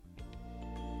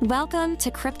Welcome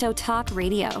to Crypto Talk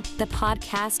Radio, the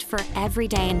podcast for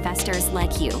everyday investors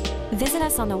like you. Visit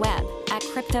us on the web at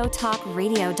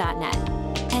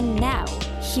cryptotalkradio.net. And now,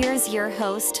 here's your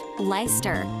host,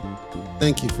 Leister.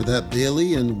 Thank you for that,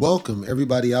 Bailey, and welcome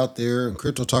everybody out there in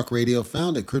Crypto Talk Radio,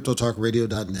 found at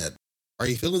cryptotalkradio.net. Are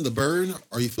you feeling the burn?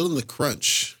 Are you feeling the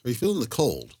crunch? Are you feeling the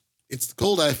cold? It's the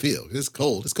cold I feel. It's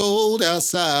cold. It's cold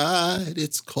outside.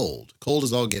 It's cold. Cold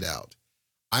as all get out.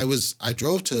 I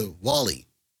drove to Wally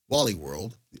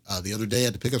World the other day. I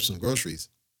had to pick up some groceries.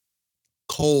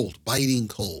 Cold, biting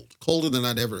cold, colder than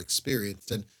I'd ever experienced.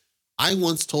 And I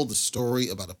once told the story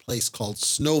about a place called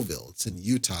Snowville. It's in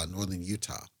Utah, northern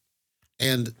Utah.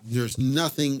 And there's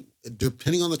nothing,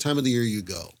 depending on the time of the year you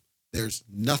go, there's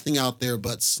nothing out there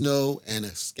but snow and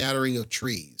a scattering of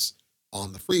trees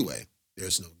on the freeway.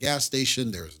 There's no gas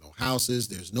station. There's no houses.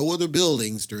 There's no other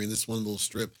buildings during this one little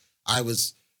strip.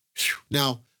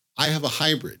 Now I have a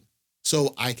hybrid.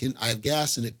 So I have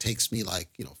gas and it takes me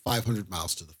 500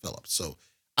 miles to the fill up. So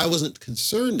I wasn't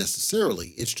concerned necessarily.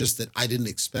 It's just that I didn't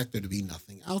expect there to be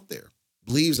nothing out there.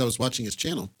 Believes, I was watching his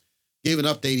channel, gave an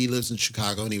update. He lives in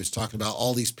Chicago and he was talking about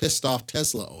all these pissed off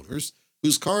Tesla owners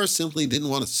whose cars simply didn't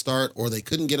want to start or they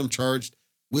couldn't get them charged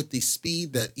with the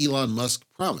speed that Elon Musk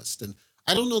promised. And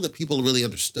I don't know that people really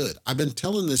understood. I've been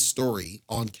telling this story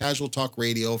on Casual Talk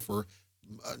Radio for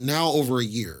now over a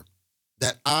year,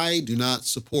 that I do not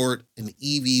support an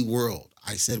EV world.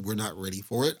 I said we're not ready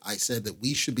for it. I said that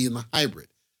we should be in the hybrid.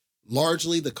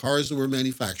 Largely, the cars that we're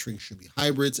manufacturing should be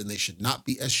hybrids and they should not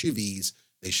be SUVs.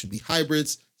 They should be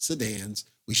hybrids, sedans.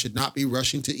 We should not be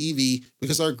rushing to EV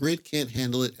because our grid can't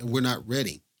handle it and we're not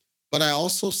ready. But I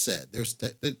also said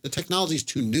the technology is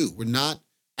too new. We're not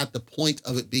at the point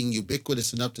of it being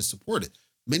ubiquitous enough to support it.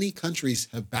 Many countries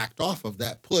have backed off of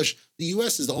that push. The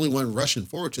U.S. is the only one rushing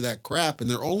forward to that crap, and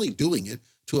they're only doing it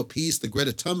to appease the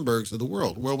Greta Thunbergs of the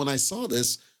world. Well, when I saw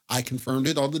this, I confirmed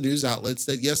it on the news outlets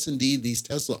that, yes, indeed, these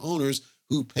Tesla owners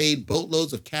who paid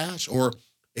boatloads of cash or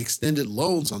extended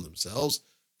loans on themselves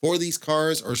for these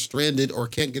cars are stranded or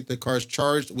can't get their cars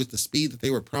charged with the speed that they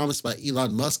were promised by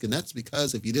Elon Musk. And that's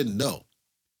because, if you didn't know,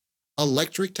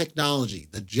 electric technology,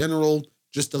 the general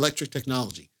just electric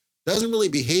technology, doesn't really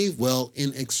behave well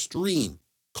in extreme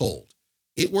cold.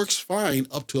 It works fine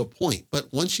up to a point,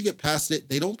 but once you get past it,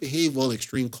 they don't behave well in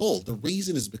extreme cold. The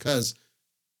reason is because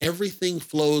everything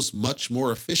flows much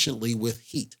more efficiently with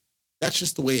heat. That's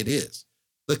just the way it is.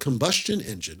 The combustion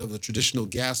engine of the traditional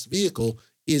gas vehicle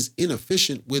is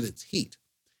inefficient with its heat.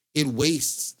 It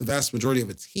wastes the vast majority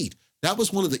of its heat. That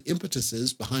was one of the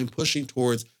impetuses behind pushing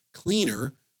towards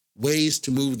cleaner ways to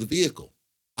move the vehicle.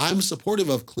 I'm supportive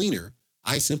of cleaner.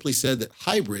 I simply said that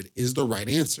hybrid is the right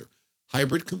answer.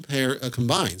 Hybrid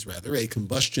combines a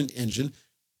combustion engine,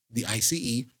 the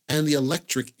ICE, and the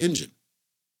electric engine.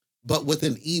 But with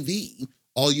an EV,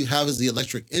 all you have is the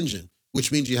electric engine,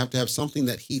 which means you have to have something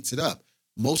that heats it up.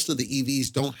 Most of the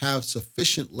EVs don't have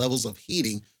sufficient levels of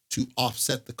heating to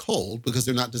offset the cold because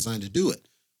they're not designed to do it.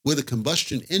 With a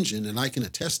combustion engine, and I can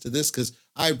attest to this because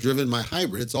I've driven my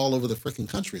hybrids all over the freaking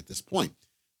country at this point.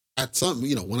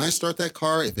 When I start that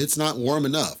car, if it's not warm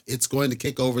enough, it's going to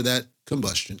kick over that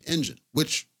combustion engine,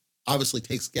 which obviously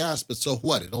takes gas, but so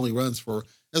what? It only runs for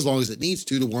as long as it needs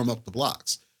to warm up the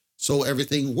blocks. So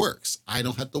everything works. I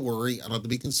don't have to worry. I don't have to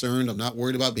be concerned. I'm not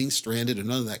worried about being stranded or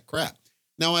none of that crap.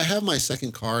 Now, I have my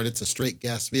second car, and it's a straight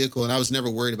gas vehicle, and I was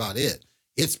never worried about it.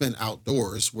 It's been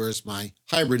outdoors, whereas my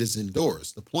hybrid is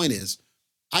indoors. The point is,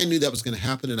 I knew that was going to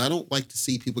happen, and I don't like to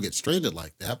see people get stranded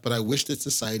like that, but I wish that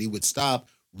society would stop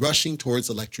rushing towards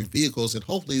electric vehicles, and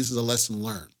hopefully this is a lesson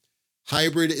learned.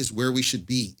 Hybrid is where we should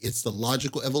be. It's the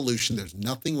logical evolution. There's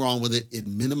nothing wrong with it. It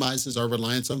minimizes our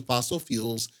reliance on fossil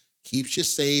fuels, keeps you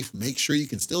safe, makes sure you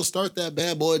can still start that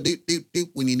bad boy doop, doop, doop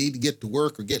when you need to get to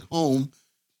work or get home.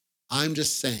 I'm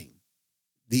just saying,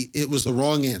 it was the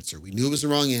wrong answer. We knew it was the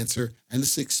wrong answer, and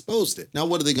this exposed it. Now,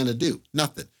 what are they going to do?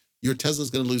 Nothing. Your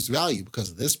Tesla's going to lose value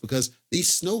because of this, because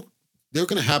they're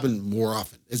going to happen more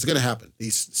often. It's going to happen,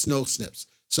 these snow snips.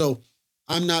 So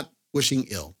I'm not wishing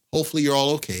ill. Hopefully you're all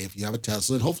okay if you have a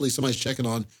Tesla, and hopefully somebody's checking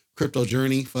on Crypto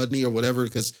Journey, Fudney, or whatever,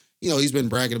 because, he's been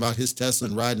bragging about his Tesla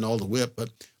and riding all the whip. But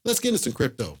let's get into some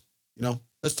crypto.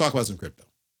 Let's talk about some crypto.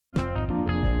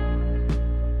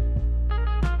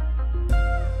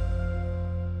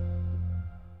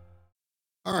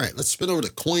 All right, let's spin over to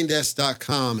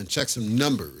CoinDesk.com and check some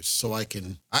numbers so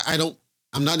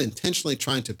I'm not intentionally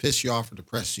trying to piss you off or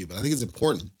depress you, but I think it's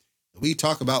important that we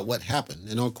talk about what happened.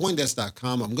 And on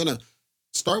CoinDesk.com, I'm going to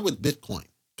start with Bitcoin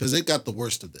because it got the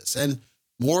worst of this, and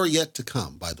more yet to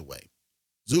come, by the way.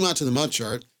 Zoom out to the month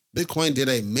chart. Bitcoin did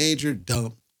a major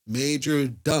dump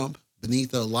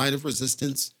beneath a line of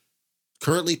resistance,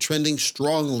 currently trending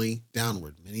strongly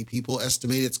downward. Many people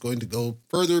estimate it's going to go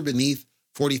further beneath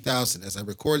 40,000. As I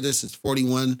record this, it's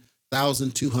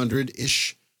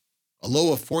 41,200-ish, a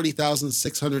low of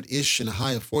 40,600-ish, and a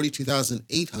high of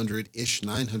 42,800-ish,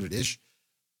 900-ish.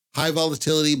 High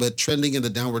volatility, but trending in the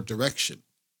downward direction.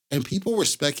 And people were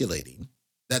speculating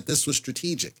that this was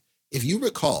strategic. If you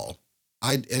recall,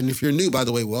 and if you're new, by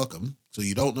the way, welcome. So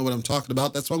you don't know what I'm talking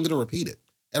about, that's why I'm going to repeat it.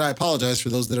 And I apologize for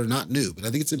those that are not new, but I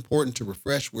think it's important to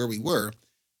refresh where we were,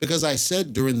 because I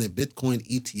said during the Bitcoin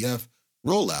ETF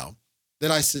rollout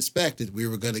that I suspected we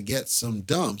were going to get some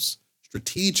dumps,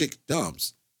 strategic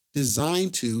dumps,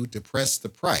 designed to depress the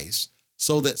price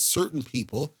so that certain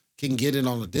people can get in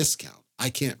on a discount. I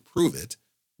can't prove it,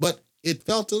 but it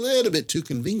felt a little bit too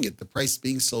convenient, the price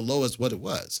being so low as what it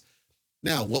was.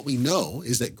 Now, what we know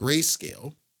is that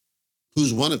Grayscale,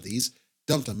 who's one of these,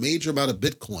 dumped a major amount of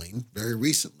Bitcoin very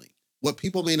recently. What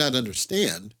people may not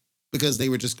understand, because they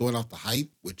were just going off the hype,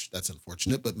 which that's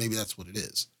unfortunate, but maybe that's what it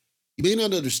is. You may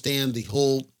not understand the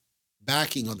whole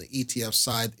backing on the ETF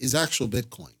side is actual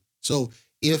Bitcoin. So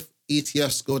if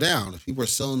ETFs go down, if people are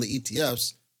selling the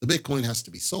ETFs, the Bitcoin has to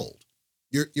be sold.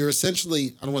 You're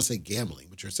essentially, I don't want to say gambling,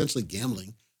 but you're essentially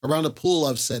gambling around a pool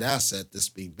of said asset, this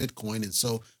being Bitcoin. And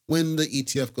so when the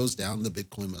ETF goes down, the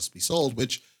Bitcoin must be sold,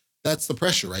 which that's the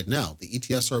pressure right now. The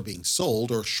ETFs are being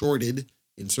sold or shorted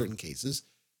in certain cases.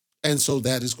 And so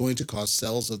that is going to cause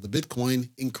sales of the Bitcoin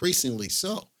increasingly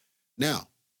so. Now,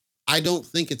 I don't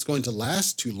think it's going to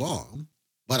last too long,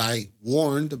 but I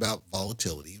warned about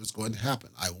volatility. It was going to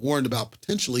happen. I warned about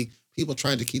potentially people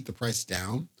trying to keep the price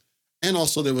down. And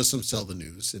also there was some sell the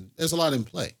news, and there's a lot in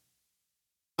play.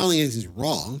 I don't think anything's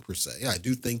wrong per se. I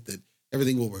do think that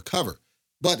everything will recover,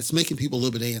 but it's making people a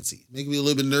little bit antsy, making me a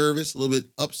little bit nervous, a little bit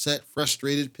upset,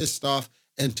 frustrated, pissed off,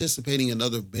 anticipating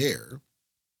another bear.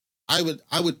 I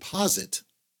would posit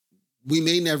we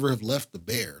may never have left the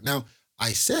bear. Now,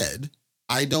 I said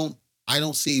I don't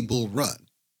see a bull run.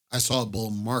 I saw a bull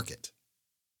market.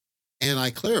 And I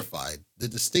clarified the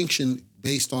distinction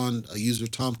based on a user,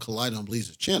 Tom Collide on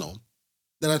Bleezer's channel,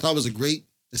 that I thought was a great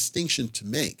distinction to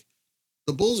make.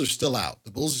 The bulls are still out.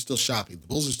 The bulls are still shopping. The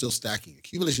bulls are still stacking.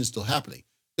 Accumulation is still happening.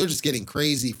 They're just getting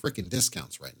crazy freaking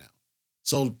discounts right now.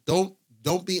 So don't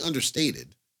be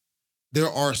understated. There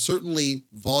are certainly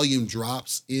volume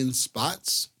drops in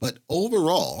spots, but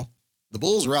overall, the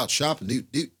bulls are out shopping.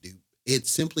 It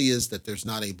simply is that there's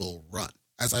not a bull run,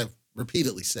 as I've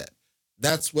repeatedly said.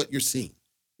 That's what you're seeing.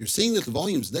 You're seeing that the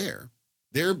volume's there.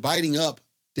 They're biting up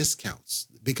discounts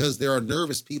because there are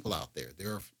nervous people out there.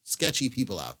 There are sketchy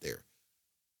people out there.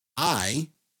 I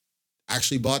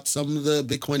actually bought some of the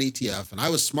Bitcoin ETF, and I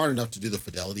was smart enough to do the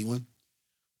Fidelity one.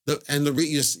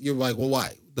 You're like, well,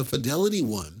 why? The Fidelity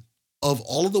one, of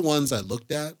all of the ones I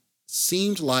looked at,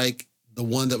 seemed like the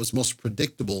one that was most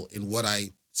predictable in what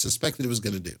I suspected it was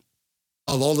going to do.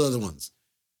 Of all the other ones,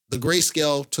 the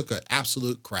Grayscale took an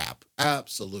absolute crap.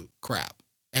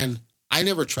 And I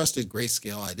never trusted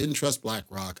Grayscale. I didn't trust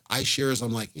BlackRock. iShares,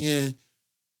 I'm like,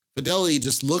 Fidelity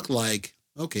just looked like,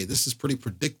 okay, this is pretty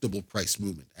predictable price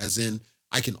movement, as in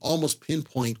I can almost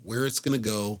pinpoint where it's going to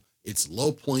go. It's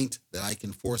low point that I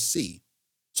can foresee.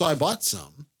 So I bought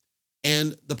some,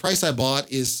 and the price I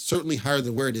bought is certainly higher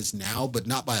than where it is now, but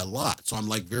not by a lot. So I'm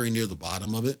like very near the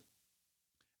bottom of it.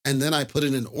 And then I put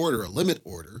in an order, a limit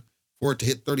order, for it to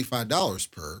hit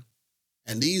 $35 per.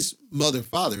 And these mother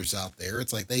fathers out there,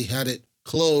 it's like they had it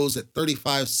close at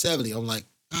 $35.70. I'm like,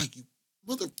 God, you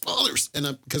mother fathers.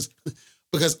 And because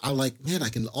I'm like, man, I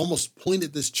can almost point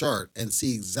at this chart and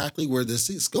see exactly where this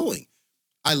is going.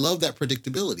 I love that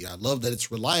predictability. I love that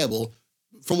it's reliable.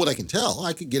 From what I can tell,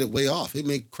 I could get it way off. It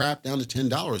may crap down to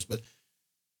 $10, but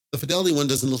the Fidelity one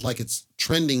doesn't look like it's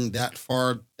trending that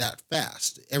far, that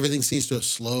fast. Everything seems to have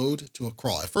slowed to a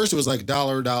crawl. At first, it was like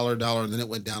 $1, and then it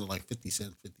went down to like 50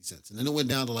 cents. And then it went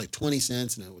down to like 20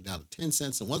 cents, and then it went down to 10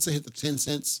 cents. And once I hit the 10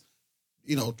 cents,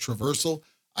 traversal,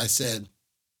 I said,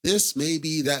 this may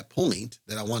be that point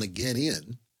that I want to get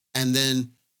in and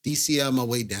then DCM my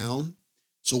way down.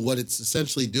 So what it's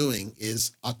essentially doing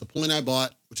is at the point I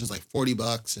bought, which is like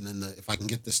 $40, and then if I can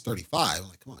get this 35, I'm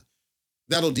like, come on.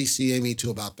 That'll DCA me to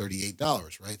about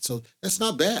 $38, right? So that's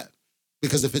not bad,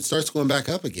 because if it starts going back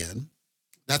up again,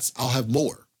 I'll have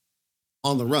more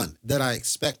on the run that I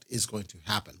expect is going to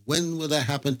happen. When will that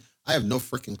happen? I have no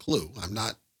freaking clue.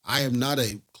 I am not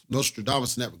a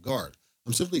Nostradamus in that regard.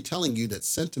 I'm simply telling you that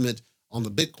sentiment on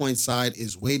the Bitcoin side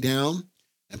is way down,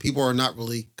 and people are not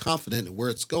really confident in where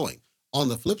it's going. On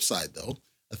the flip side, though,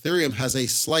 Ethereum has a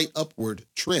slight upward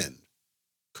trend,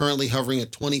 currently hovering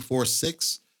at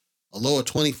 24.6. A low of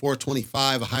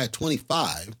 24.25, a high of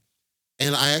 25.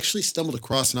 And I actually stumbled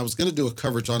across, and I was going to do a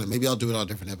coverage on it. Maybe I'll do it on a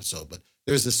different episode, but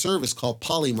there's a service called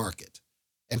Polymarket.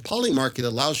 And Polymarket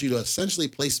allows you to essentially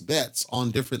place bets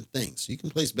on different things. You can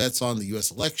place bets on the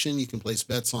U.S. election. You can place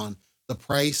bets on the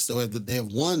price. So they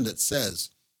have one that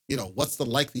says, what's the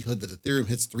likelihood that Ethereum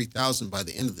hits 3,000 by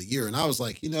the end of the year? And I was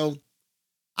like,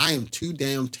 I am too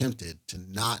damn tempted to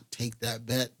not take that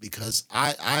bet because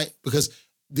because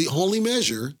the only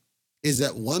measure is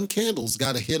that one candle's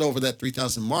got to hit over that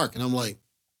 3,000 mark. And I'm like,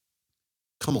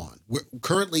 come on, we're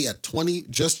currently at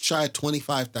just shy of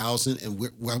 25,000. And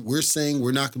we're saying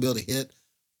we're not gonna be able to hit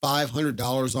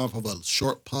 $500 off of a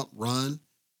short pump run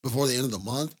before the end of the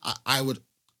month.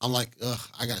 I'm like,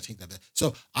 I got to take that bet.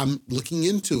 So I'm looking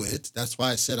into it. That's why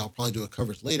I said I'll probably do a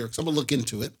coverage later because I'm gonna look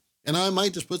into it. And I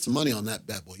might just put some money on that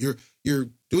bad boy. You're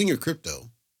doing your crypto,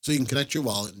 so you can connect your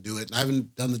wallet and do it. And I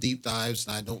haven't done the deep dives,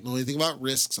 and I don't know anything about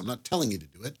risks. I'm not telling you to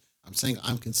do it. I'm saying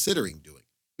I'm considering doing it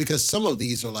because some of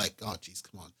these are like, oh, geez,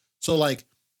 come on. So like,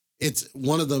 it's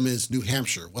one of them is New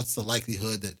Hampshire. What's the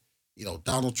likelihood that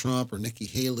Donald Trump or Nikki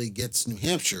Haley gets New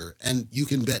Hampshire? And you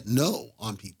can bet no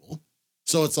on people.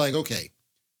 So it's like, okay,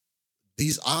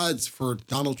 these odds for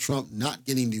Donald Trump not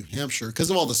getting New Hampshire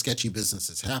because of all the sketchy business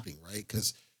that's happening, right?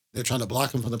 Because they're trying to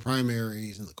block him from the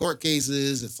primaries and the court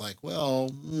cases. It's like,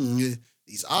 well,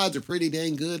 these odds are pretty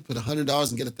dang good. Put $100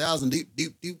 and get 1,000.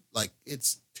 Doop. Like,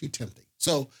 it's too tempting.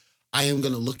 So I am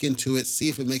going to look into it, see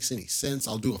if it makes any sense.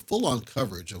 I'll do a full-on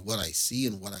coverage of what I see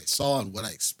and what I saw and what I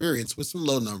experienced with some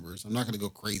low numbers. I'm not going to go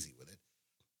crazy with it.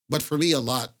 But for me, a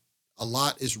lot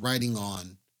is riding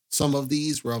on some of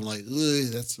these where I'm like,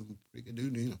 that's some pretty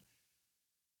good dude,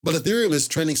 But Ethereum is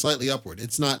trending slightly upward.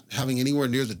 It's not having anywhere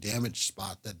near the damage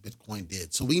spot that Bitcoin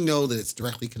did. So we know that it's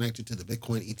directly connected to the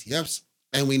Bitcoin ETFs.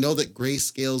 And we know that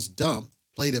Grayscale's dump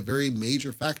played a very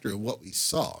major factor in what we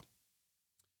saw.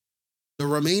 The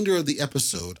remainder of the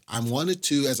episode, I wanted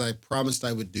to, as I promised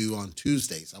I would do on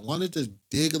Tuesdays, I wanted to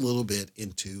dig a little bit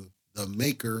into the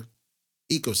Maker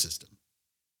ecosystem.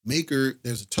 Maker,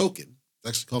 there's a token, it's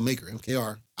actually called Maker,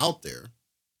 MKR, out there.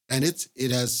 And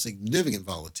it has significant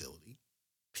volatility.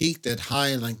 Peaked at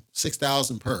high like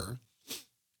 6,000 per,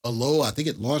 a low, I think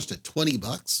it launched at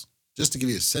 $20, just to give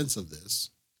you a sense of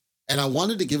this. And I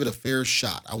wanted to give it a fair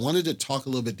shot. I wanted to talk a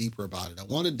little bit deeper about it. I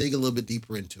want to dig a little bit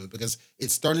deeper into it because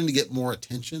it's starting to get more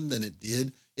attention than it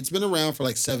did. It's been around for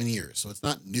like 7 years, so it's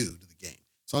not new to the game.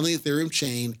 It's on the Ethereum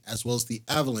chain as well as the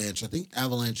Avalanche. I think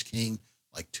Avalanche came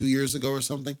like 2 years ago or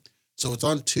something. So it's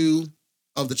on two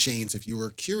of the chains. If you were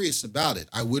curious about it,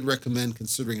 I would recommend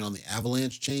considering it on the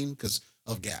Avalanche chain because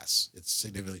of gas. It's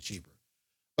significantly cheaper.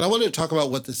 But I wanted to talk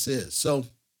about what this is. So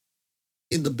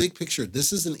in the big picture,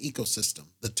 this is an ecosystem.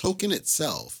 The token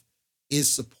itself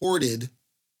is supported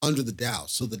under the DAO.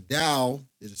 So the DAO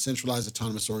is a centralized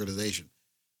autonomous organization.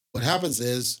 What happens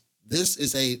is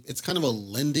it's kind of a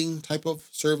lending type of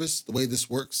service, the way this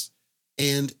works.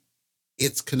 And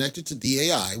it's connected to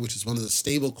DAI, which is one of the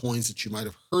stable coins that you might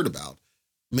have heard about.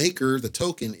 Maker, the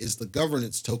token, is the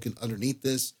governance token underneath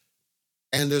this.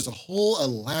 And there's a whole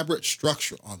elaborate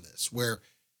structure on this where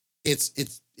it's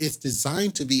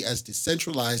designed to be as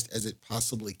decentralized as it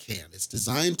possibly can. It's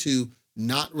designed to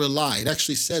not rely, it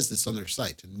actually says this on their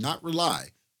site, to not rely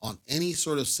on any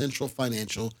sort of central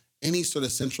financial, any sort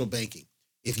of central banking.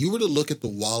 If you were to look at the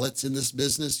wallets in this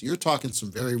business, you're talking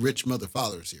some very rich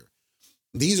motherfathers here.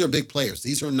 These are big players.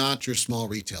 These are not your small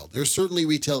retail. There's certainly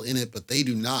retail in it, but they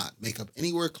do not make up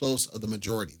anywhere close of the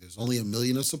majority. There's only 1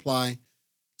 million of supply.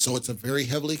 So it's a very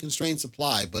heavily constrained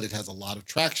supply, but it has a lot of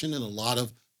traction and a lot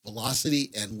of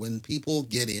velocity. And when people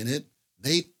get in it,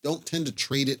 they don't tend to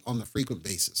trade it on a frequent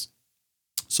basis.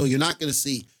 So you're not going to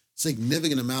see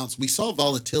significant amounts. We saw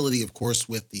volatility, of course,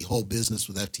 with the whole business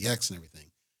with FTX and everything.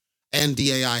 And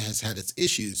DAI has had its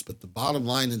issues. But the bottom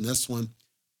line in this one,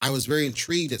 I was very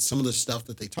intrigued at some of the stuff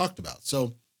that they talked about.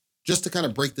 So just to kind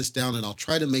of break this down, and I'll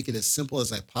try to make it as simple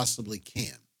as I possibly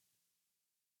can.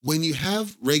 When you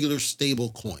have regular stable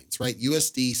coins, right,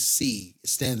 USDC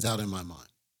stands out in my mind.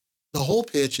 The whole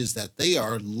pitch is that they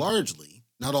are largely,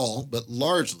 not all, but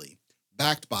largely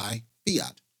backed by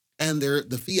fiat. And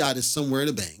the fiat is somewhere in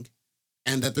a bank,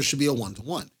 and that there should be a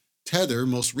one-to-one. Tether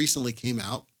most recently came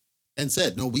out and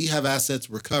said, no, we have assets,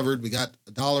 we're covered, we got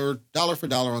dollar for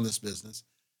dollar on this business.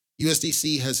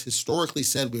 USDC has historically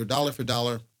said we're dollar for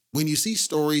dollar. When you see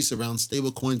stories around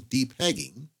stablecoin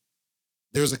depegging,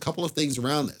 there's a couple of things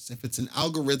around this. If it's an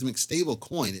algorithmic stable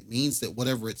coin, it means that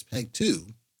whatever it's pegged to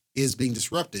is being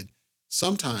disrupted.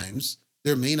 Sometimes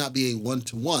there may not be a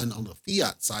one-to-one on the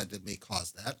fiat side that may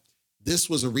cause that. This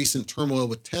was a recent turmoil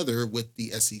with Tether with the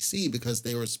SEC because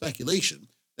there was speculation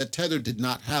that Tether did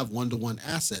not have one-to-one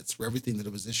assets for everything that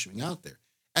it was issuing out there.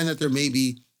 and that there may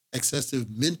be excessive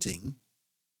minting,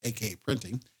 aka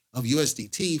printing, of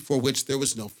USDT for which there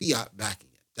was no fiat backing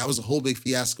it. That was a whole big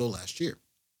fiasco last year.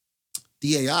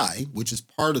 DAI, which is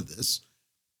part of this,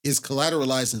 is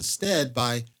collateralized instead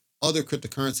by other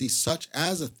cryptocurrencies such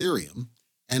as Ethereum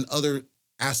and other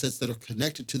assets that are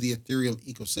connected to the Ethereum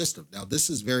ecosystem. Now, this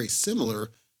is very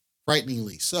similar,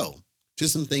 frighteningly so, to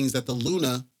some things that the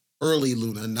Luna, early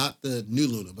Luna, not the new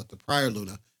Luna, but the prior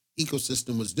Luna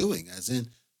ecosystem was doing, as in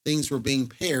things were being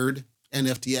paired, and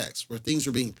FTX, where things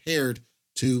are being paired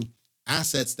to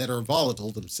assets that are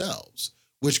volatile themselves,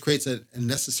 which creates a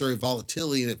necessary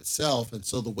volatility in itself. And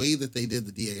so the way that they did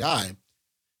the DAI,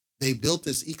 they built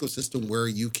this ecosystem where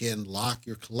you can lock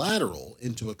your collateral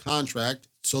into a contract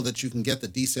so that you can get the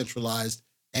decentralized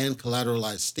and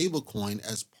collateralized stablecoin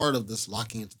as part of this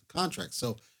locking into the contract.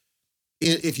 So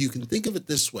if you can think of it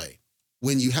this way,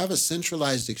 when you have a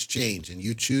centralized exchange and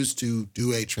you choose to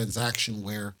do a transaction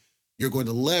where you're going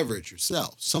to leverage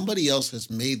yourself, somebody else has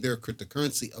made their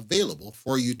cryptocurrency available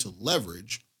for you to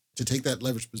leverage, to take that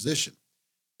leverage position.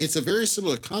 It's a very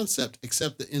similar concept,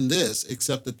 except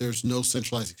that there's no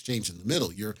centralized exchange in the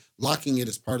middle. You're locking it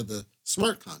as part of the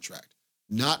smart contract,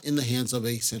 not in the hands of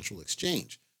a central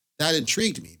exchange. That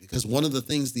intrigued me because one of the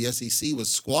things the SEC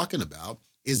was squawking about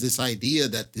is this idea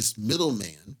that this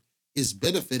middleman is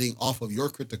benefiting off of your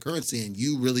cryptocurrency and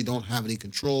you really don't have any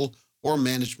control or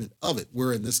management of it.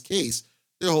 Where in this case,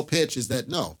 their whole pitch is that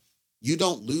no, you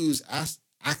don't lose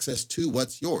access to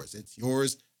what's yours. It's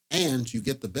yours and you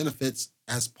get the benefits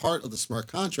as part of the smart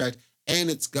contract, and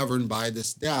it's governed by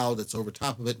this DAO that's over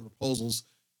top of it, and proposals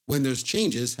when there's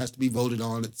changes has to be voted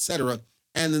on, etc.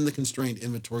 And then the constrained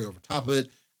inventory over top of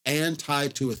it, and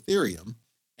tied to Ethereum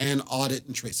and audit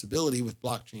and traceability with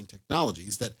blockchain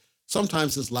technologies that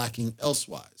sometimes is lacking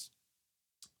elsewise.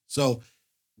 So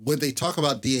when they talk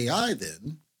about DAI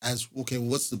then, as, okay,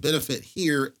 what's the benefit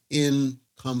here in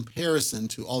comparison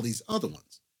to all these other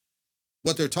ones?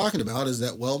 What they're talking about is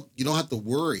that, well, you don't have to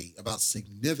worry about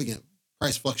significant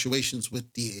price fluctuations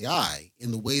with DAI in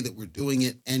the way that we're doing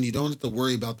it, and you don't have to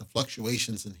worry about the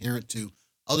fluctuations inherent to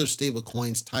other stable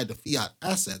coins tied to fiat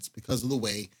assets because of the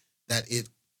way that it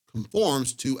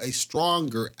conforms to a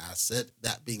stronger asset,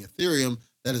 that being Ethereum,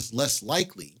 that is less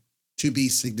likely to be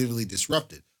significantly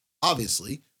disrupted.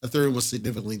 Obviously, Ethereum was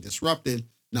significantly disrupted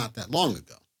not that long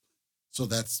ago. So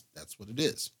that's what it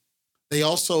is. They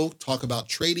also talk about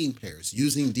trading pairs,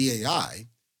 using DAI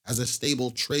as a stable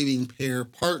trading pair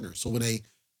partner. So when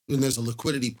there's a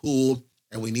liquidity pool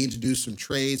and we need to do some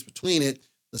trades between it,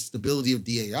 the stability of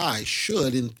DAI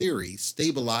should, in theory,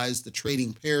 stabilize the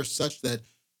trading pair such that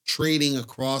trading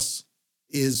across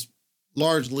is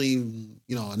largely,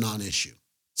 a non-issue.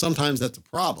 Sometimes that's a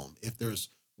problem. If there's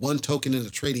one token in a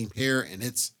trading pair and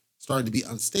it's starting to be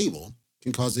unstable, it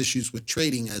can cause issues with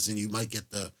trading, as in you might get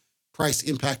the price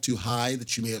impact too high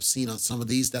that you may have seen on some of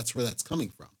these. That's where that's coming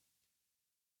from.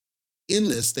 In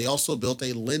this, they also built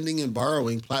a lending and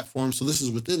borrowing platform. So this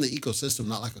is within the ecosystem,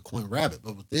 not like a CoinRabbit,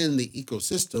 but within the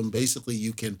ecosystem, basically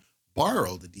you can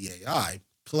borrow the DAI,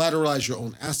 collateralize your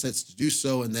own assets to do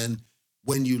so, and then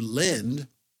when you lend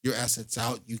your assets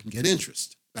out, you can get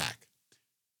interest back.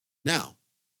 Now,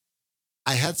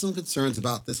 I had some concerns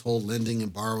about this whole lending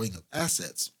and borrowing of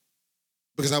assets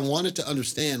because I wanted to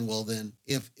understand, well, then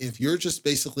if you're just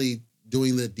basically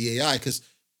doing the DAI, because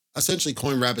essentially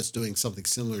CoinRabbit's doing something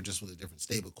similar just with a different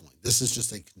stablecoin. This is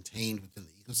just contained within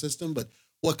the ecosystem. But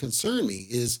what concerned me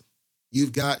is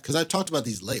you've got, because I talked about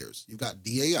these layers, you've got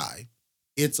DAI.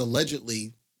 It's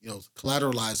allegedly,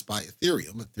 collateralized by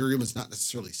Ethereum. Ethereum is not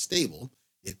necessarily stable.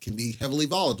 It can be heavily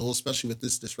volatile, especially with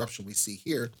this disruption we see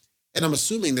here. And I'm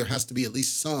assuming there has to be at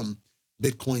least some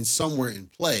Bitcoin somewhere in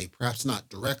play, perhaps not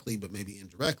directly, but maybe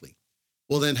indirectly.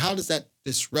 Well, then how does that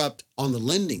disrupt on the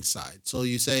lending side? So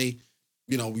you say,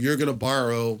 you're going to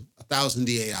borrow 1,000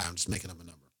 DAI. I'm just making up a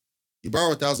number. You borrow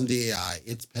 1,000 DAI.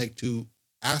 It's pegged to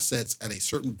assets at a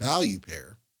certain value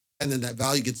pair. And then that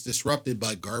value gets disrupted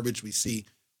by garbage we see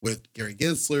with Gary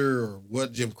Gensler or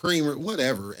what Jim Cramer,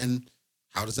 whatever. And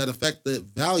how does that affect the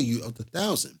value of the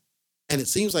 1,000? And it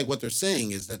seems like what they're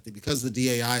saying is that because the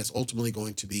DAI is ultimately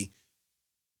going to be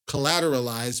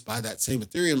collateralized by that same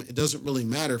Ethereum, it doesn't really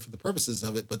matter for the purposes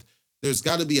of it, but there's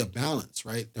got to be a balance,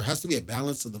 right? There has to be a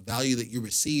balance of the value that you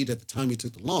received at the time you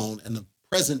took the loan and the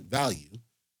present value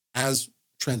as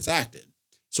transacted.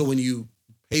 So when you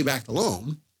pay back the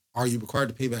loan, are you required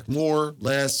to pay back more,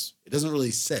 less? It doesn't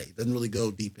really say. It doesn't really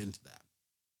go deep into that.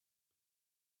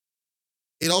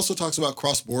 It also talks about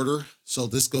cross-border. So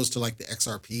this goes to like the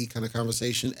XRP kind of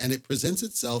conversation, and it presents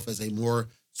itself as a more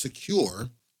secure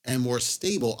and more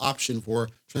stable option for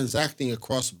transacting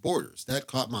across borders. That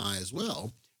caught my eye as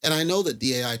well. And I know that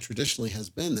DAI traditionally has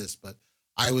been this, but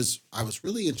I was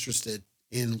really interested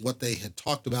in what they had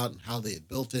talked about and how they had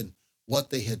built in what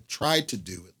they had tried to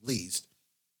do, at least,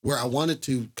 where I wanted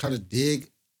to kind of dig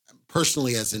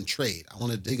personally, as in trade. I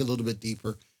want to dig a little bit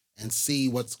deeper and see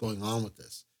what's going on with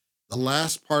this. The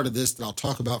last part of this that I'll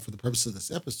talk about for the purpose of this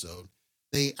episode,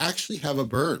 they actually have a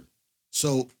burn.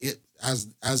 So it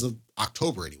as of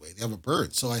October anyway, they have a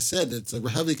burn. So I said it's a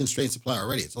heavily constrained supply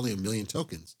already. It's only 1 million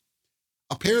tokens.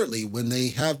 Apparently, when they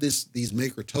have these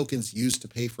maker tokens used to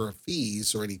pay for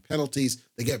fees or any penalties,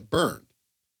 they get burned.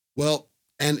 Well,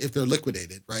 and if they're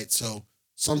liquidated, right? So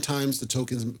sometimes the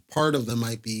tokens, part of them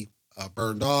might be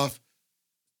burned off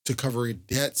to cover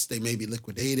debts. They may be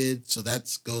liquidated. So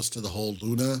that goes to the whole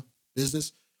Luna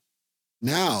business.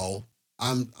 Now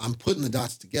I'm putting the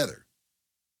dots together.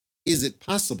 Is it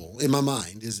possible, in my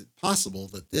mind, is it possible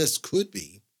that this could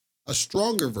be a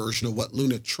stronger version of what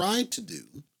Luna tried to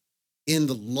do in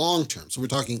the long term? So we're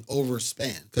talking over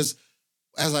span, because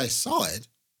as I saw it,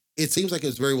 it seems like it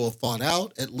was very well thought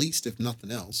out, at least if nothing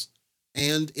else.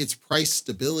 And its price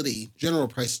stability, general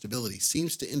price stability,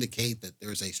 seems to indicate that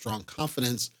there's a strong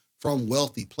confidence from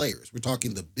wealthy players. We're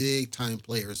talking the big time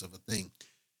players of a thing.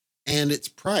 And its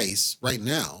price right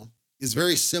now is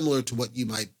very similar to what you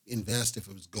might invest if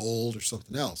it was gold or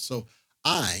something else. So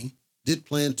I did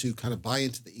plan to kind of buy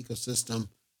into the ecosystem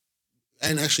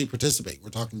and actually participate. We're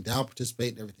talking DAO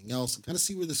participate and everything else, and kind of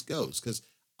see where this goes, because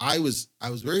I was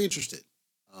very interested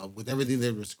with everything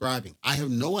they were describing. I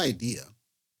have no idea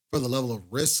for the level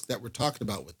of risk that we're talking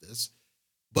about with this,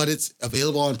 but it's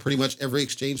available on pretty much every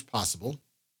exchange possible.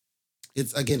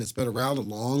 It's been around a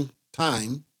long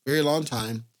time, very long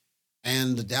time,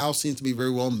 and the DAO seems to be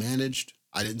very well managed.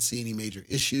 I didn't see any major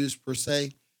issues per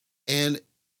se, and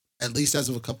at least as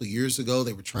of a couple of years ago,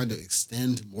 they were trying to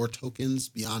extend more tokens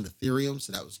beyond Ethereum,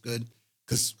 so that was good,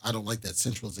 because I don't like that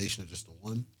centralization of just the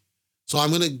one. So I'm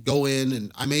going to go in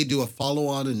and I may do a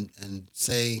follow-on and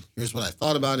say, here's what I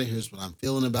thought about it. Here's what I'm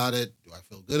feeling about it. Do I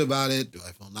feel good about it? Do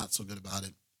I feel not so good about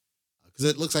it? Because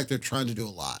it looks like they're trying to do a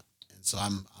lot. And so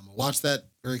I'm going to watch that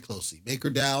very closely.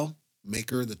 MakerDAO,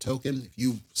 Maker, the token. If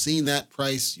you've seen that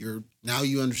price, now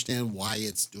you understand why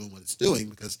it's doing what it's doing,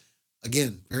 because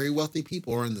again, very wealthy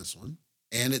people are in this one,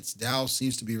 and its DAO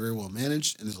seems to be very well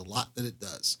managed, and there's a lot that it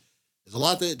does. There's a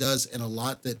lot that it does, and a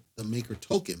lot that the Maker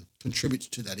token contributes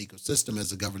to that ecosystem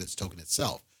as a governance token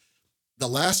itself. The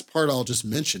last part I'll just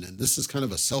mention, and this is kind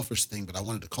of a selfish thing, but I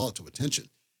wanted to call it to attention.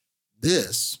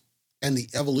 This and the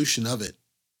evolution of it,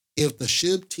 if the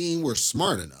SHIB team were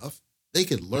smart enough, they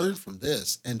could learn from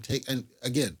this and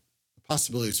again, the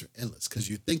possibilities are endless, because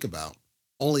you think about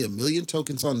only 1 million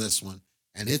tokens on this one,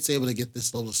 and it's able to get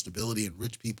this level of stability and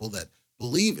rich people that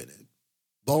believe in it.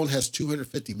 Bone has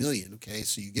 250 million. Okay.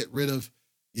 So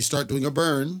you start doing a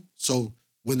burn. So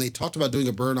when they talked about doing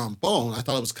a burn on Bone, I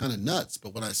thought it was kind of nuts.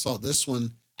 But when I saw this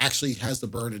one actually has the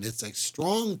burn, and it's a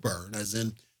strong burn, as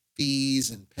in fees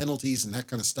and penalties and that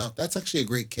kind of stuff, that's actually a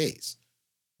great case.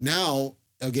 Now,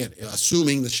 again,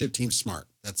 assuming the SHIB team's smart,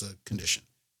 that's a condition.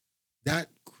 That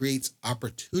creates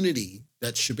opportunity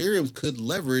that Shibarium could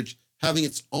leverage, having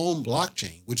its own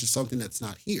blockchain, which is something that's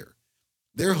not here.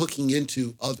 They're hooking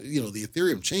into other, the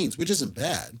Ethereum chains, which isn't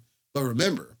bad. But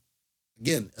remember,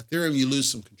 again, Ethereum, you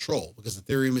lose some control because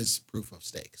Ethereum is proof of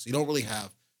stake. So you don't really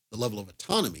have the level of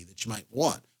autonomy that you might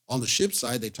want. On the SHIB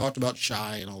side, they talked about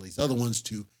Shy and all these other ones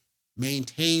to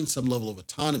maintain some level of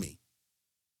autonomy.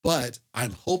 But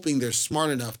I'm hoping they're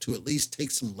smart enough to at least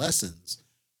take some lessons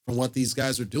from what these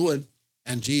guys are doing.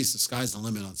 And geez, the sky's the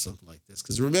limit on something like this.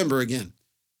 Because remember, again,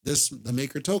 the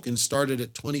Maker token started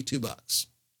at $22,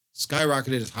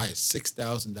 skyrocketed as high as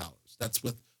 $6,000. That's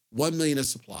with 1 million of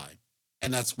supply,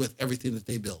 and that's with everything that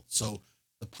they built. So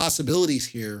the possibilities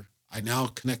here, I now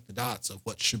connect the dots of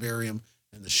what Shibarium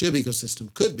and the SHIB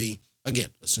ecosystem could be, again,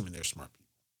 assuming they're smart people.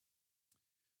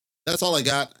 That's all I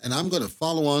got, and I'm going to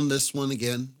follow on this one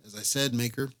again, as I said,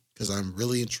 Maker, because I'm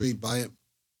really intrigued by it.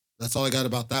 That's all I got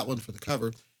about that one for the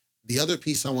cover. The other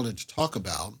piece I wanted to talk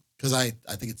about, because I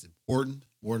think it's important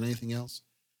more than anything else,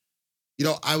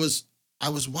 I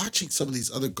was watching some of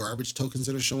these other garbage tokens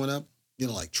that are showing up,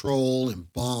 like Troll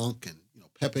and Bonk, and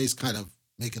Pepe's kind of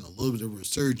making a little bit of a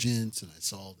resurgence. And I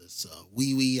saw this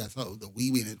Wee. I thought the Wee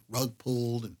and it rug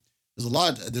pulled, and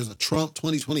there's a Trump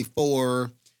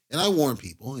 2024. And I warn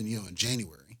people, and in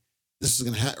January, this is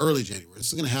going to early January, this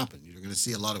is going to happen. You're going to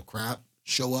see a lot of crap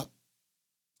show up.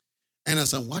 And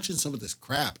as I'm watching some of this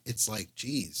crap, it's like,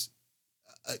 geez,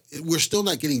 we're still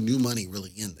not getting new money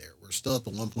really in there. We're still at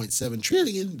the $1.7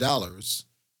 trillion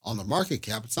on the market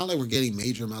cap. It's not like we're getting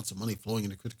major amounts of money flowing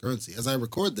into cryptocurrency. As I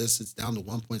record this, it's down to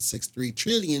 $1.63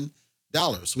 trillion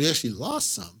dollars. We actually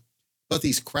lost some, but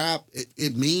these crap,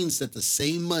 it means that the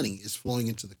same money is flowing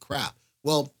into the crap.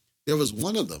 Well, there was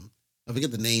one of them, I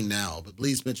forget the name now, but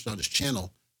Bleeds mentioned on his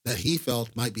channel that he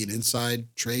felt might be an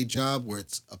inside trade job where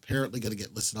it's apparently going to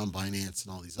get listed on Binance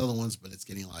and all these other ones, but it's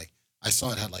getting like, I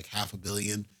saw it had like $500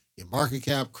 million in market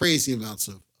cap, crazy amounts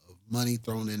of money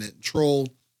thrown in it. Troll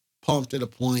pumped at a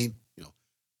point,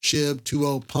 SHIB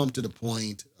 2.0 pumped at a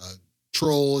point.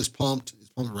 Troll is pumped. It's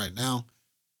pumping right now.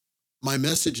 My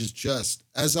message is just,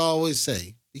 as I always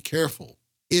say, be careful.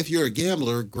 If you're a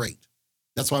gambler, great.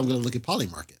 That's why I'm going to look at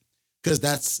Polymarket, because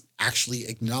that's actually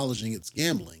acknowledging it's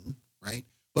gambling, right?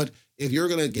 But if you're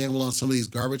going to gamble on some of these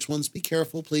garbage ones, be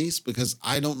careful, please, because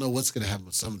I don't know what's going to happen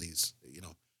with some of these.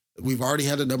 We've already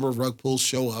had a number of rug pulls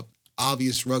show up,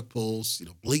 obvious rug pulls,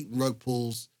 blatant rug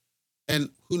pulls, and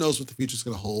who knows what the future is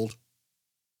going to hold.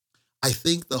 I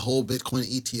think the whole Bitcoin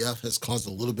ETF has caused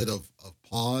a little bit of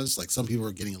pause. Like some people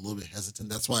are getting a little bit hesitant.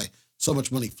 That's why so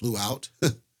much money flew out.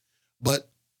 But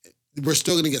we're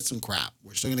still going to get some crap.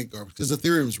 We're still going to get garbage because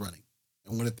Ethereum's running.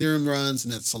 And when Ethereum runs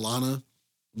and that Solana,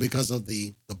 because of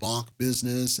the bonk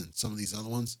business and some of these other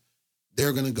ones,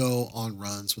 they're going to go on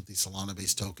runs with these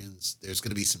Solana-based tokens. There's going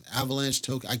to be some Avalanche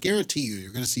token. I guarantee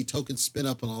you're going to see tokens spin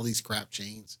up on all these crap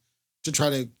chains to try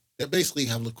to basically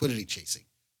have liquidity chasing.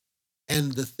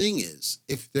 And the thing is,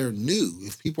 if they're new,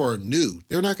 if people are new,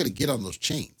 they're not going to get on those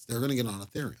chains. They're going to get on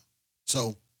Ethereum.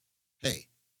 So, hey,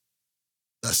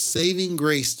 the saving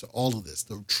grace to all of this,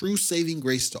 the true saving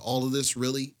grace to all of this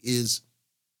really is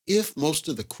if most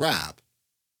of the crap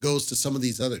goes to some of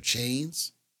these other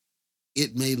chains,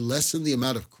 it may lessen the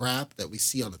amount of crap that we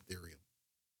see on Ethereum.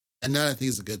 And that I think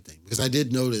is a good thing, because I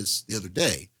did notice the other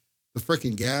day, the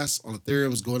freaking gas on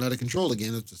Ethereum was going out of control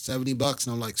again. It's $70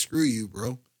 and I'm like, screw you,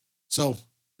 bro. So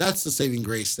that's the saving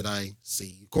grace that I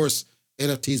see. Of course,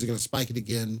 NFTs are going to spike it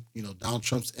again. Donald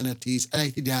Trump's NFTs,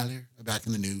 $80 are back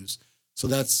in the news. So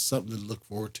that's something to look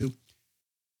forward to.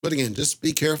 But again, just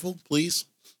be careful, please.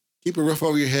 Keep a roof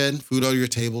over your head, food on your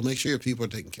table. Make sure your people are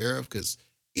taken care of, because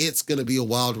it's going to be a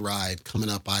wild ride coming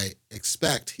up, I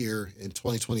expect, here in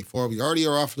 2024. We already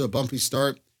are off to a bumpy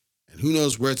start, and who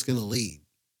knows where it's going to lead.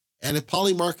 And if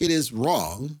Polymarket is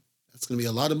wrong, that's going to be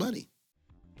a lot of money.